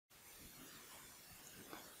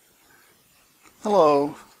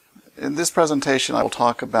Hello. In this presentation I will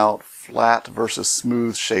talk about flat versus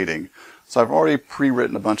smooth shading. So I've already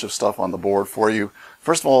pre-written a bunch of stuff on the board for you.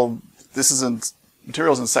 First of all, this is in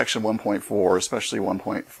materials in section 1.4, especially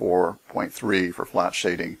 1.4.3 for flat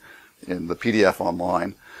shading in the PDF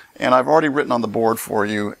online. And I've already written on the board for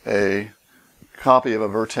you a copy of a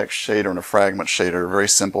vertex shader and a fragment shader, very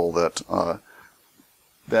simple, that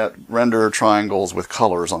render triangles with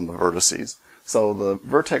colors on the vertices. So the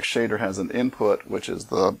vertex shader has an input, which is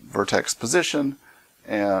the vertex position,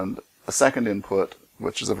 and a second input,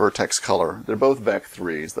 which is a vertex color. They're both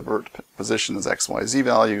vec3s. The vert position is x, y, z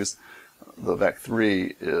values. The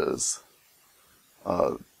vec3 is,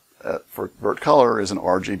 for vert color, is an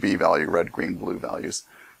RGB value, red, green, blue values.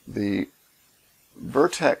 The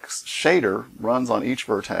vertex shader runs on each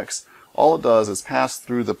vertex. All it does is pass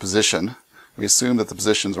through the position. We assume that the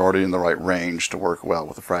positions are already in the right range to work well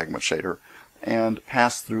with the fragment shader, and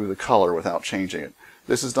pass through the color without changing it.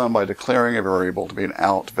 This is done by declaring a variable to be an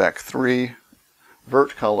out vec3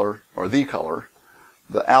 vert color, or the color.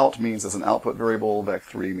 The out means it's an output variable,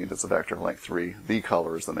 vec3 means it's a vector of length 3, the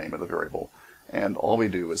color is the name of the variable. And all we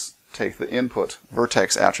do is take the input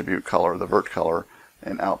vertex attribute color, the vert color,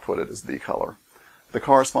 and output it as the color. The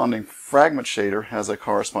corresponding fragment shader has a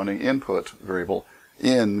corresponding input variable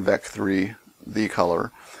in vec3 the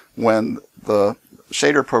color. When the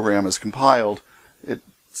shader program is compiled, it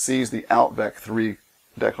sees the out vec3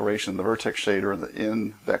 declaration in the vertex shader and the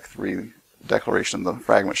in vec3 declaration in the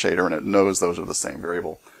fragment shader, and it knows those are the same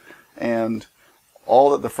variable. And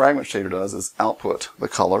all that the fragment shader does is output the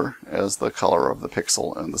color as the color of the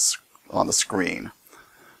pixel on the screen.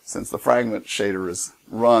 Since the fragment shader is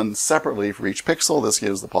run separately for each pixel, this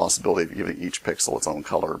gives the possibility of giving each pixel its own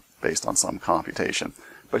color based on some computation.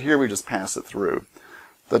 But here we just pass it through.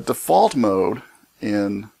 The default mode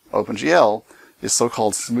in OpenGL is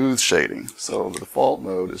so-called smooth shading. So the default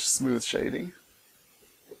mode is smooth shading.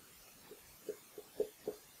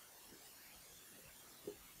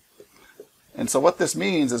 And so what this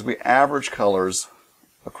means is we average colors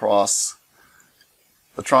across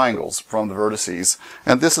the triangles from the vertices.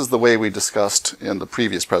 And this is the way we discussed in the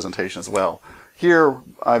previous presentation as well. Here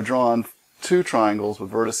I've drawn two triangles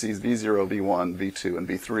with vertices V0, V1, V2, and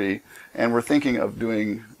V3. And we're thinking of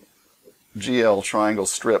doing GL triangle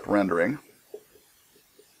strip rendering.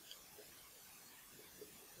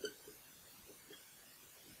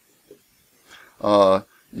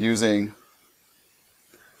 Using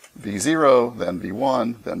V0, then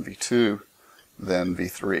V1, then V2, then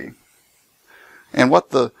V3. And what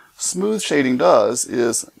the smooth shading does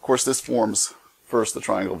is, of course, this forms first the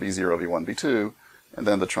triangle V0, V1, V2, and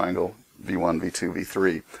then the triangle V1, V2,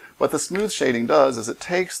 V3. What the smooth shading does is it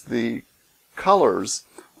takes the colors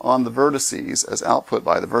on the vertices as output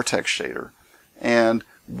by the vertex shader. And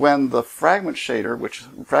when the fragment shader, which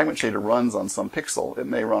fragment shader runs on some pixel, it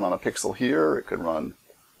may run on a pixel here, it could run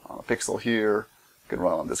on a pixel here, it could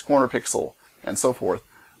run on this corner pixel, and so forth.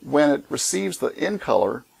 When it receives the in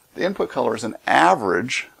color, the input color is an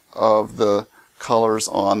average of the colors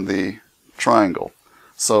on the triangle.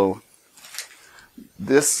 So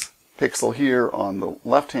this pixel here on the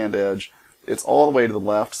left-hand edge, it's all the way to the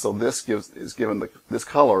left, so this this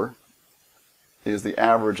color is the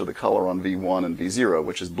average of the color on V1 and V0,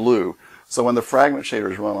 which is blue. So when the fragment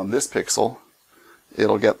shader is run on this pixel,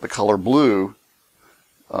 it'll get the color blue.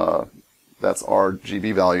 That's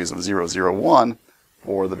RGB values of 0, 0, 1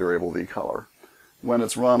 for the variable the color. When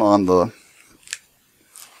it's run on a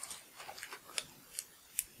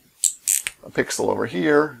pixel over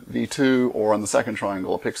here, V2, or on the second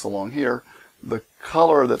triangle, a pixel along here, the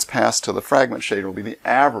color that's passed to the fragment shader will be the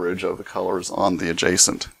average of the colors on the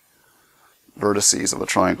adjacent vertices of the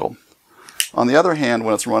triangle. On the other hand,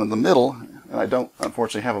 when it's run in the middle, and I don't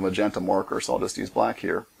unfortunately have a magenta marker, so I'll just use black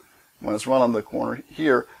here. When it's run on the corner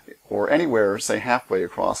here, or anywhere, say halfway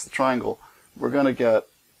across the triangle, we're going to get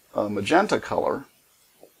a magenta color.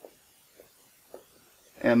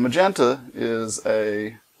 And magenta is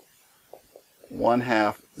a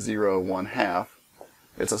 1/2, 0, 1/2.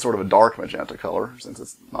 It's a sort of a dark magenta color, since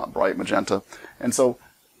it's not bright magenta. And so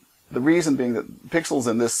the reason being that pixels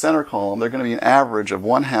in this center column, they're going to be an average of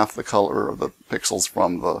 1/2 the color of the pixels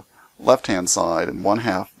from the left-hand side and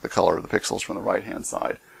 1/2 the color of the pixels from the right-hand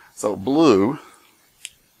side. So blue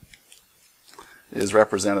is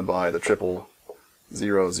represented by the triple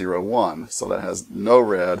 0, 0, 1. So that has no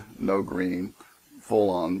red, no green,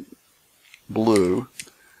 full-on blue.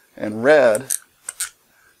 And red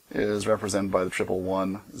is represented by the triple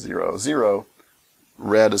 1, 0, 0.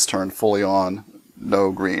 Red is turned fully on,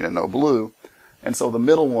 no green and no blue. And so the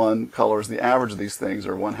middle one colors, the average of these things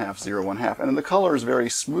are 1/2, 0, 1/2. And the colors vary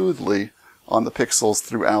smoothly on the pixels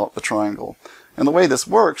throughout the triangle. And the way this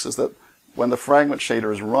works is that when the fragment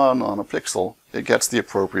shader is run on a pixel, it gets the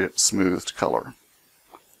appropriate smoothed color.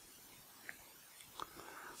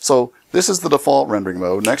 So this is the default rendering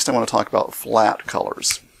mode. Next I want to talk about flat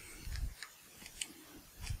colors.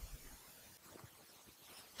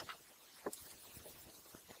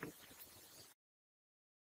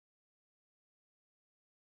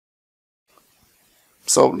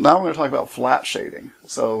 So now we're going to talk about flat shading.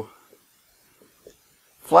 So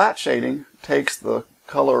flat shading takes the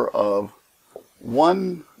color of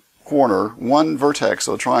one corner, one vertex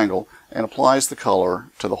of the triangle, and applies the color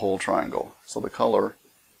to the whole triangle. So the color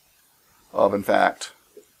of, in fact,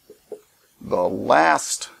 the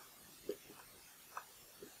last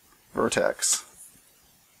vertex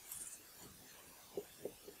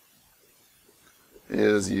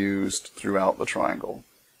is used throughout the triangle.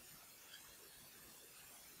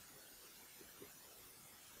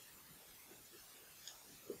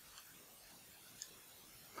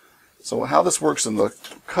 So how this works in the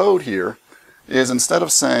code here is instead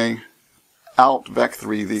of saying out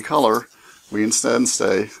vec3 the color, we instead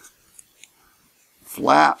say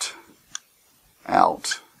flat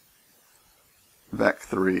out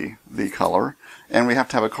vec3 the color, and we have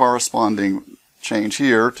to have a corresponding change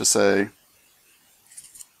here to say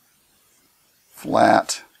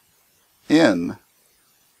flat in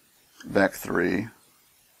vec3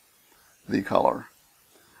 the color.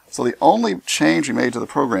 So the only change we made to the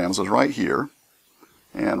programs was right here,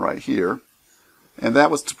 and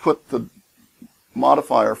that was to put the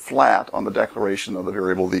modifier flat on the declaration of the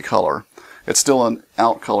variable the color. It's still an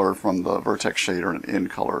out color from the vertex shader and in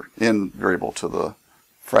color, in variable to the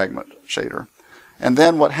fragment shader. And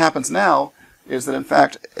then what happens now is that in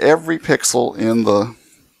fact every pixel in the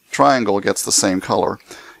triangle gets the same color.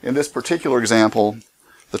 In this particular example,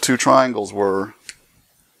 the two triangles were,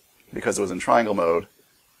 because it was in triangle mode,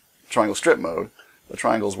 triangle strip mode, the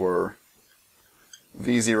triangles were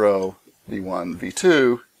V0, V1,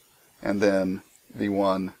 V2, and then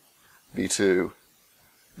V1, V2,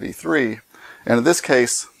 V3. And in this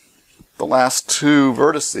case, the last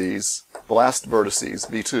vertices,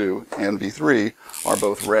 V2 and V3, are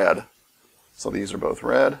both red. So these are both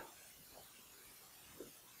red.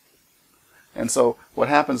 And so what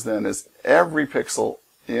happens then is every pixel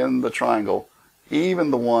in the triangle,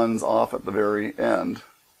 even the ones off at the very end,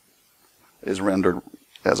 is rendered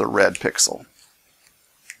as a red pixel.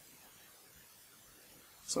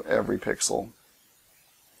 So every pixel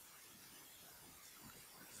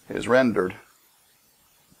is rendered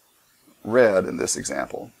red in this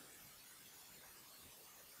example.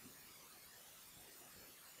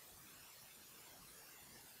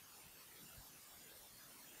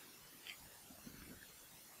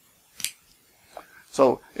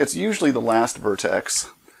 So it's usually the last vertex.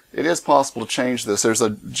 It is possible to change this. There's a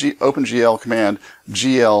OpenGL command,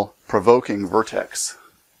 GL provoking vertex.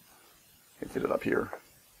 Let me get it up here.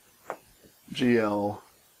 GL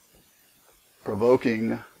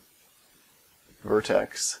provoking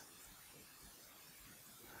vertex.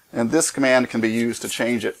 And this command can be used to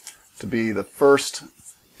change it to be the first,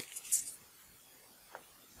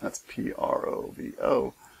 that's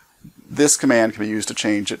P-R-O-V-O. This command can be used to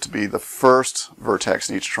change it to be the first vertex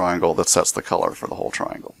in each triangle that sets the color for the whole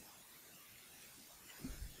triangle.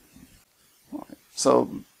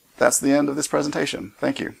 So that's the end of this presentation.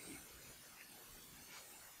 Thank you.